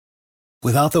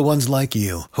Without the ones like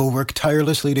you, who work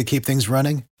tirelessly to keep things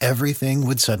running, everything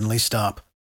would suddenly stop.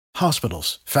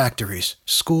 Hospitals, factories,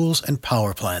 schools, and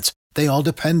power plants, they all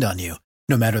depend on you.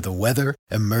 No matter the weather,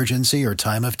 emergency, or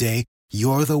time of day,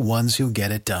 you're the ones who get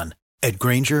it done. At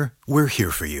Grainger, we're here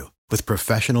for you with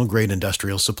professional-grade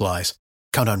industrial supplies.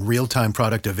 Count on real-time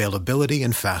product availability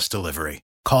and fast delivery.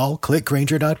 Call, click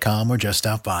Grainger.com, or just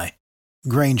stop by.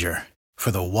 Grainger, for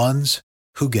the ones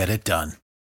who get it done.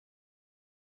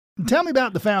 Tell me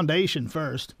about the foundation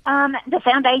first. The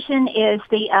foundation is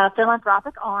the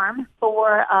philanthropic arm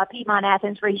for Piedmont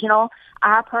Athens Regional.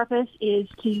 Our purpose is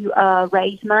to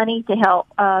raise money to help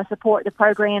support the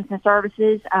programs and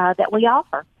services that we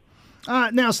offer.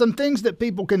 Now, some things that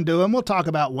people can do, and we'll talk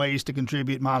about ways to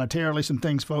contribute monetarily, some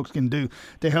things folks can do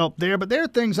to help there. But there are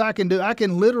things I can do. I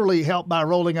can literally help by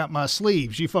rolling up my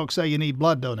sleeves. You folks say you need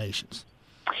blood donations.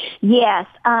 Yes.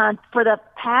 For the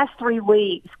past 3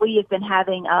 weeks, we have been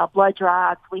having blood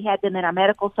drives. We had them in our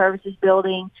medical services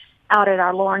building, out at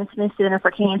our Lawrence Smith Center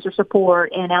for Cancer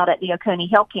Support, and out at the Oconee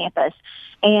Health Campus.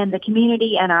 And the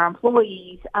community and our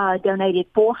employees donated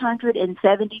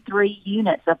 473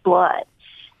 units of blood.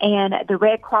 And the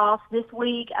Red Cross this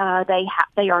week, they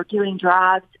are doing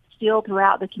drives still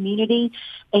throughout the community.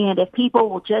 And if people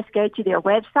will just go to their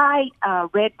website,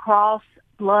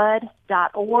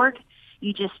 redcrossblood.org,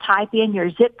 you just type in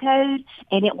your zip code,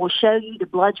 and it will show you the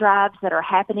blood drives that are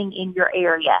happening in your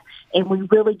area. And we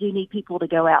really do need people to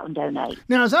go out and donate.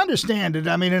 Now, as I understand it,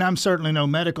 I mean, and I'm certainly no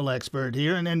medical expert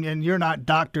here, and you're not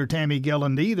Dr. Tammy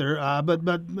Gilland either, but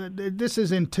this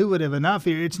is intuitive enough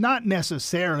here. It's not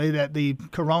necessarily that the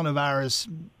coronavirus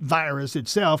virus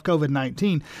itself,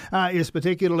 COVID-19, is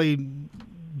particularly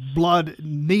blood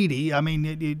needy. I mean,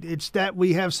 it's that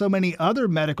we have so many other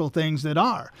medical things that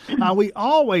are. We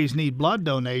always need blood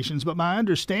donations, but my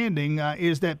understanding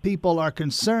is that people are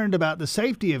concerned about the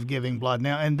safety of giving blood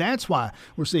now, and that's why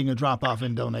we're seeing a drop-off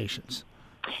in donations.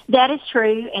 That is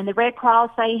true, and the Red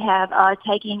Cross, they have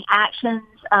taken actions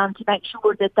to make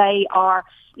sure that they are,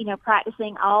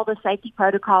 practicing all the safety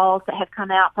protocols that have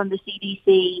come out from the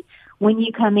CDC. When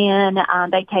you come in,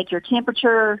 they take your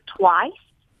temperature twice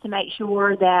to make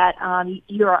sure that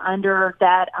you are under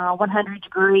that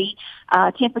 100-degree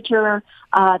temperature.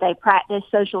 They practice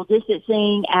social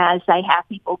distancing as they have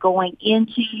people going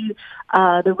into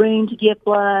the room to give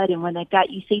blood, and when they've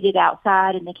got you seated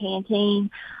outside in the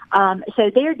canteen. So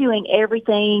they're doing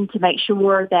everything to make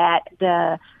sure that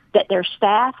their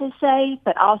staff is safe,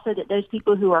 but also that those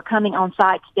people who are coming on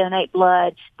site to donate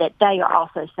blood, that they are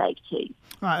also safe too.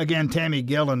 Again, Tammy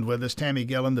Gilland with us. Tammy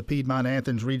Gilland, the Piedmont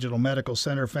Athens Regional Medical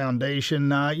Center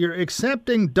Foundation. You're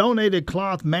accepting donated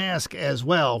cloth masks as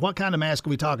well. What kind of mask are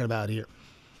we talking about here?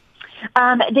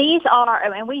 These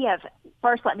are, and we have,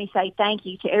 first let me say thank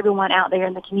you to everyone out there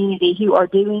in the community who are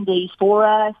doing these for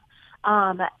us.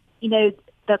 The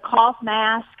cloth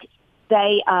mask,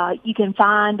 you can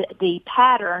find the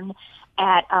pattern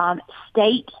at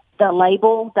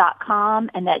statethelabel.com,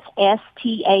 and that's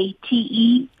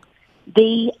STATE.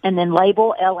 And then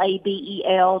label,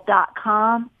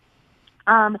 LABEL.com.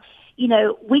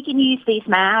 We can use these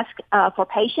masks for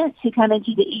patients who come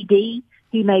into the ED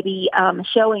who may be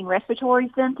showing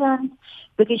respiratory symptoms,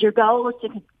 because your goal is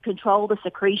to control the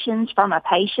secretions from a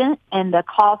patient, and the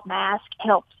cloth mask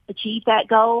helps achieve that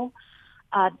goal.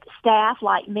 Staff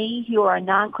like me who are in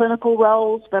non-clinical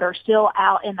roles but are still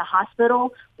out in the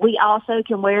hospital, we also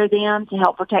can wear them to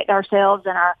help protect ourselves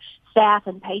and our staff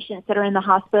and patients that are in the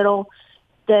hospital.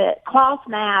 The cloth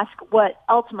mask, what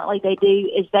ultimately they do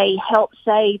is they help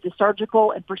save the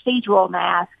surgical and procedural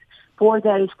masks for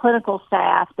those clinical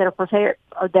staff that are prepared,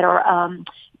 or that are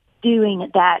doing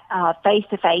that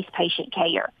face-to-face patient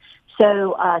care.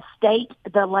 So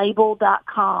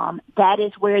statethelabel.com, that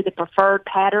is where the preferred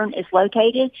pattern is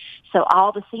located. So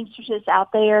all the seamstresses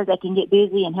out there, they can get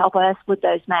busy and help us with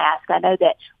those masks. I know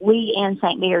that we and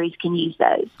St. Mary's can use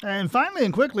those. And finally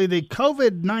and quickly, the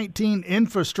COVID-19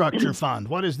 Infrastructure Fund.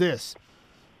 What is this?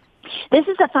 This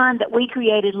is a fund that we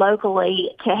created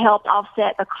locally to help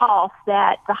offset the costs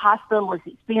that the hospital is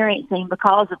experiencing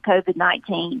because of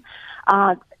COVID-19.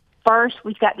 First,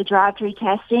 we've got the drive-through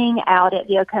testing out at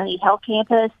the Oconee Health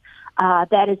Campus.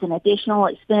 That is an additional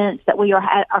expense that we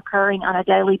are occurring on a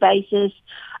daily basis.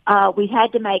 We've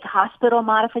had to make hospital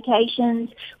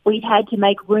modifications. We've had to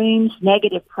make rooms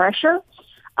negative pressure,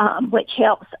 which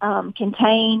helps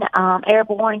contain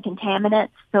airborne contaminants.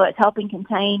 So it's helping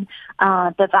contain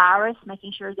the virus,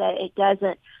 making sure that it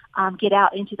doesn't get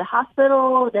out into the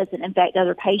hospital, doesn't infect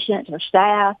other patients or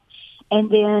staff. And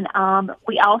then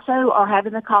we also are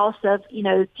having the cost of,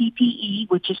 PPE,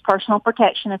 which is personal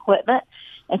protection equipment.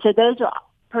 And so those are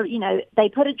they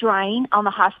put a drain on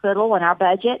the hospital and our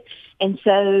budget. And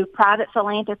so private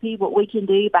philanthropy, what we can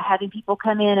do by having people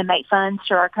come in and make funds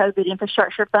to our COVID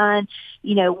infrastructure fund,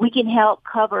 we can help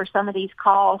cover some of these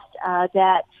costs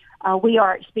that we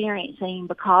are experiencing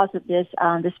because of this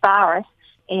virus,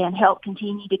 and help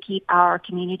continue to keep our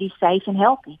community safe and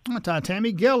healthy.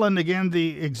 Tammy Gillen, again,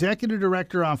 the Executive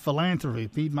Director of Philanthropy,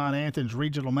 Piedmont-Athens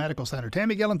Regional Medical Center.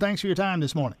 Tammy Gillen, thanks for your time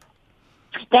this morning.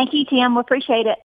 Thank you, Tim. We appreciate it.